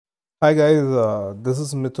Hi guys, this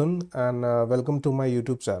is Mithun and welcome to my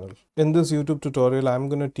YouTube channel. In this YouTube tutorial, I'm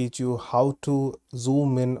going to teach you how to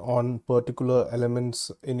zoom in on particular elements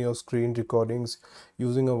in your screen recordings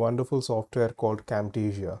using a wonderful software called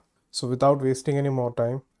Camtasia. So without wasting any more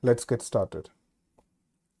time, let's get started.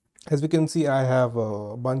 As we can see, I have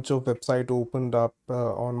a bunch of website opened up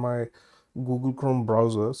on my Google Chrome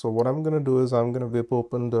browser. So what I'm going to do is I'm going to whip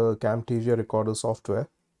open the Camtasia recorder software,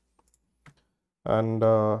 and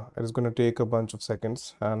it's going to take a bunch of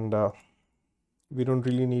seconds, and we don't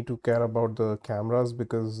really need to care about the cameras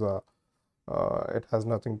because it has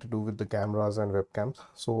nothing to do with the cameras and webcams.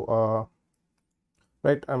 So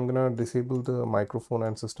right, I'm gonna disable the microphone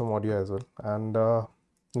and system audio as well, and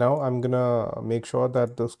now I'm gonna make sure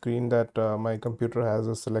that the screen that my computer has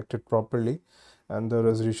is selected properly and the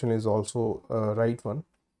resolution is also right one.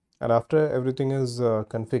 And after everything is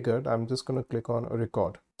configured, I'm just going to click on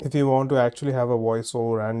record. If you want to actually have a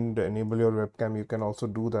voiceover and enable your webcam, you can also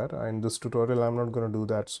do that. In this tutorial, I'm not going to do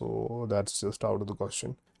that, so that's just out of the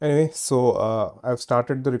question. Anyway, so I've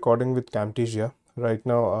started the recording with Camtasia. Right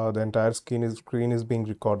now, the entire screen is being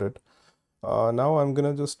recorded. Now I'm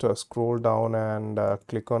gonna just scroll down and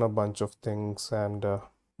click on a bunch of things and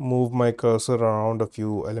move my cursor around a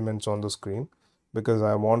few elements on the screen, because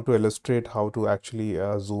I want to illustrate how to actually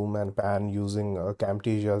zoom and pan using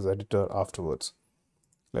Camtasia's editor afterwards.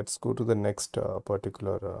 Let's go to the next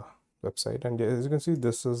particular website, and as you can see,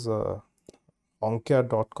 this is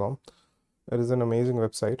honkia.com. It is an amazing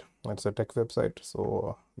website. It's a tech website,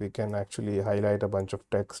 so we can actually highlight a bunch of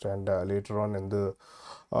text, and later on in the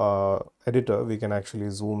editor we can actually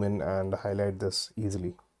zoom in and highlight this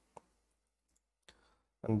easily.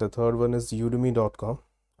 And the third one is udemy.com.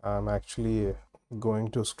 I'm actually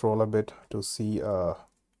going to scroll a bit to see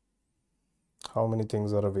how many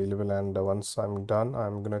things are available, and once I'm done,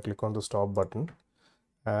 I'm gonna click on the stop button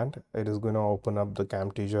and it is going to open up the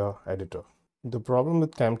Camtasia editor. The problem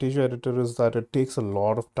with Camtasia editor is that it takes a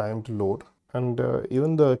lot of time to load, and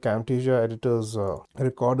even the Camtasia editor's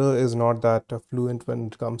recorder is not that fluent when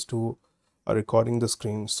it comes to recording the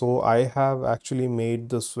screen. So I have actually made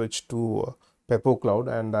the switch to PepoCloud,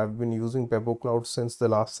 and I've been using PepoCloud since the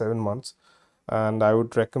last 7 months. And I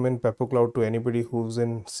would recommend PepoCloud to anybody who's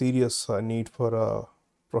in serious need for a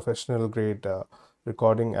professional grade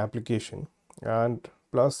recording application. And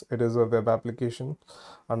plus, it is a web application.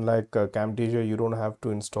 Unlike Camtasia, you don't have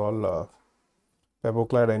to install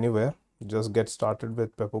PepoCloud anywhere. Just get started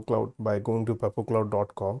with PepoCloud by going to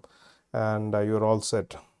pepocloud.com, and you're all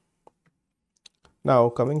set. Now,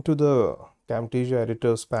 coming to the Camtasia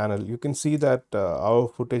editors panel, you can see that our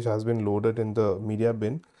footage has been loaded in the media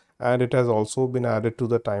bin, and it has also been added to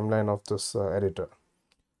the timeline of this editor.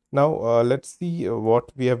 Now, let's see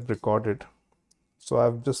what we have recorded. So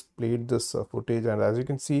I've just played this footage, and as you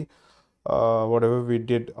can see, whatever we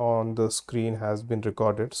did on the screen has been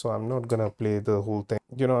recorded. So I'm not gonna play the whole thing.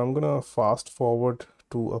 I'm gonna fast forward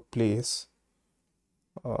to a place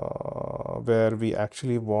where we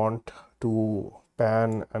actually want to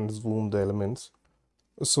pan and zoom the elements.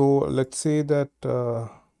 So let's say that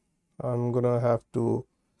I'm gonna have to,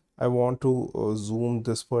 I want to zoom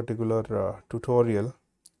this particular tutorial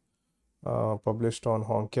published on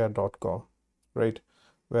honkia.com, right,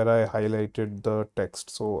 where I highlighted the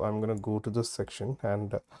text. So I'm gonna go to this section,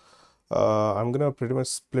 and I'm gonna pretty much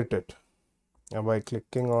split it by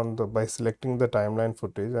selecting the timeline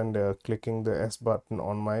footage and clicking the S button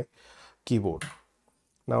on my keyboard.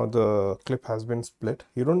 Now the clip has been split.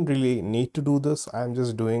 You don't really need to do this. I'm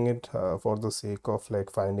just doing it for the sake of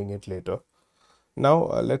like finding it later.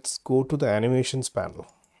 Now let's go to the animations panel.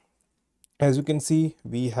 As you can see,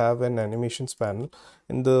 we have an animations panel.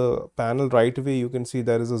 In the panel right away, you can see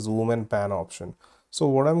there is a zoom and pan option. So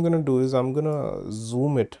what I'm going to do is I'm going to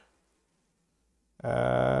zoom it,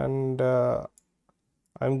 and I'm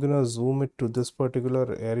going to zoom it to this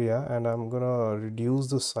particular area, and I'm going to reduce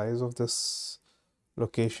the size of this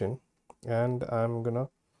location, and I'm going to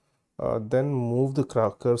then move the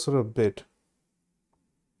cursor a bit.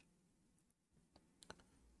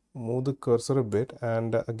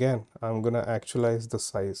 And again I'm gonna actualize the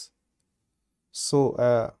size. So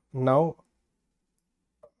now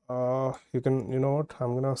you know what,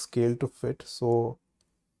 I'm gonna scale to fit, so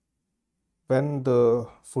when the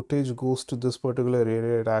footage goes to this particular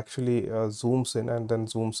area, it actually zooms in and then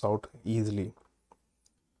zooms out easily.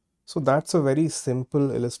 So that's a very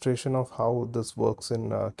simple illustration of how this works in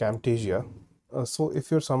Camtasia. So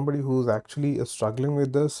if you're somebody who's actually struggling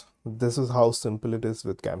with this, this is how simple it is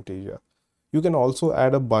with Camtasia. You can also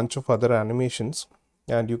add a bunch of other animations,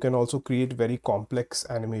 and you can also create very complex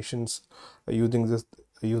animations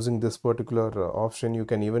using this particular option, you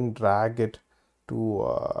can even drag it to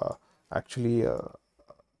actually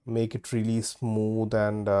make it really smooth,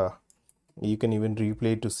 and you can even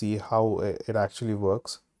replay to see how it actually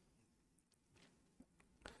works.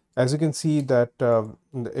 As you can see that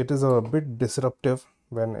it is a bit disruptive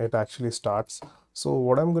when it actually starts. So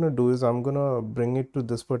what I'm going to do is I'm going to bring it to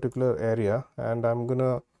this particular area, and I'm going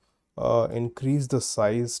to increase the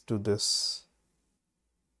size to this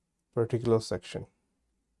particular section.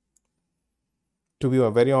 To be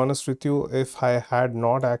very honest with you, if I had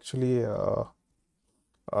not actually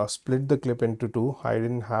split the clip into two, I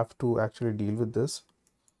didn't have to actually deal with this.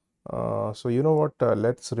 So you know what,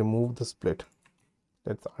 let's remove the split.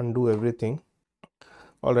 Let's undo everything.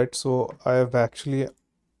 All right, so I have actually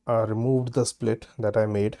removed the split that I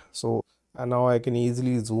made. So and now I can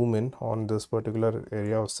easily zoom in on this particular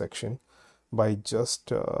area or section by just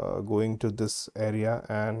going to this area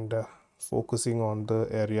and focusing on the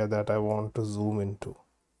area that I want to zoom into.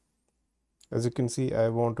 As you can see, I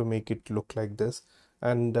want to make it look like this,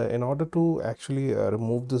 and in order to actually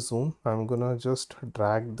remove the zoom, I'm gonna just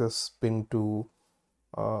drag this pin to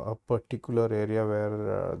a particular area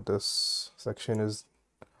where this section is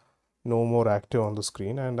no more active on the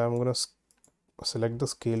screen, and I'm gonna select the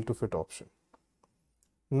scale to fit option.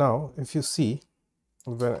 Now if you see,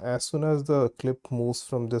 as soon as the clip moves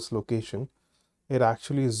from this location, it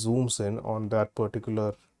actually zooms in on that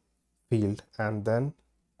particular field and then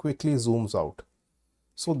quickly zooms out.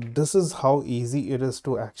 So this is how easy it is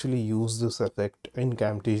to actually use this effect in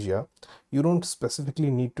Camtasia. You don't specifically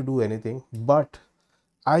need to do anything, but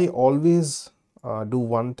I always do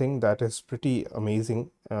one thing that is pretty amazing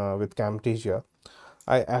with Camtasia.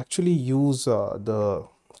 I actually use the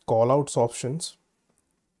callouts options.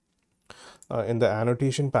 In the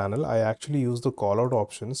annotation panel, I actually use the callout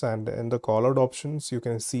options, and in the callout options, you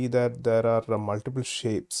can see that there are multiple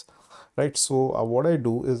shapes, right? So what I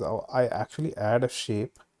do is I actually add a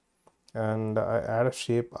shape, and I add a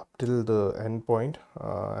shape up till the end point,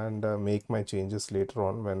 and make my changes later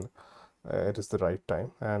on when it is the right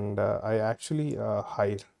time. And I actually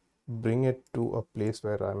bring it to a place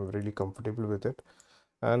where I'm really comfortable with it,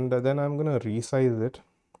 and then I'm gonna resize it.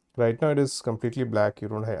 Right now it is completely black. You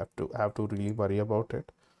don't have to really worry about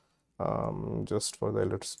it, just for the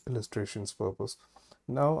illustrations purpose.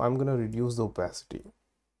 Now I'm gonna reduce the opacity.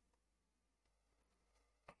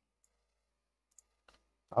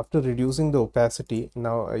 After reducing the opacity,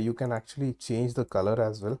 now you can actually change the color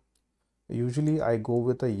as well. Usually I go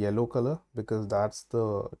with a yellow color because that's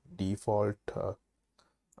the default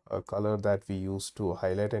color that we use to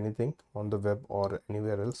highlight anything on the web or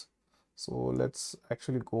anywhere else. So let's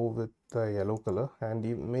actually go with the yellow color, and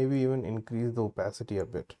maybe even increase the opacity a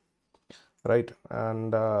bit, right?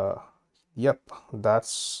 And yep,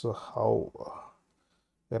 that's how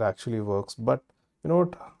it actually works. But you know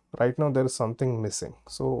what, right now there is something missing.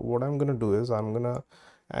 So what I'm gonna do is I'm gonna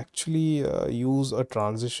actually use a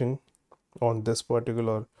transition on this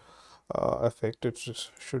particular effect. It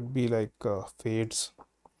should be like fades,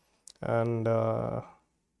 and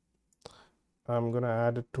I'm gonna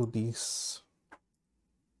add it to these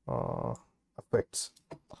effects.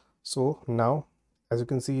 So now, as you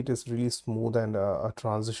can see, it is really smooth, and a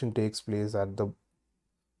transition takes place at the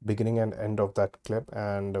beginning and end of that clip,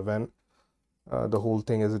 and when the whole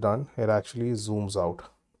thing is done, it actually zooms out.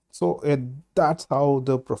 So that's how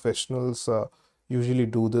the professionals usually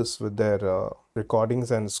do this with their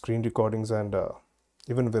recordings and screen recordings, and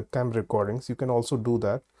even webcam recordings. You can also do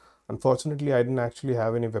that. Unfortunately, I didn't actually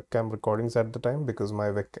have any webcam recordings at the time because my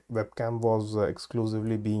webcam was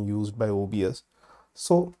exclusively being used by OBS.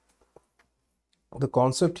 So the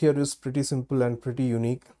concept here is pretty simple and pretty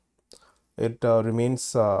unique. It remains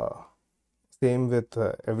same with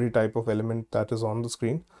every type of element that is on the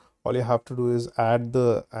screen. All you have to do is add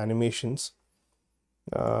the animations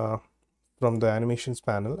from the animations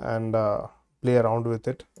panel, and play around with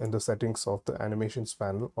it in the settings of the animations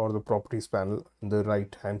panel or the properties panel in the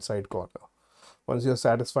right hand side corner. Once you're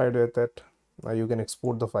satisfied with it, you can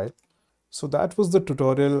export the file. So that was the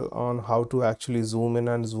tutorial on how to actually zoom in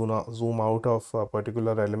and zoom out of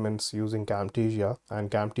particular elements using Camtasia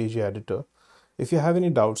and Camtasia editor. If you have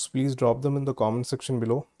any doubts, please drop them in the comment section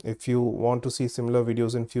below. If you want to see similar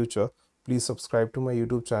videos in future, please subscribe to my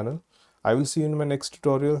YouTube channel. I will see you in my next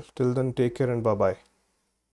tutorial. Till then, take care and bye bye.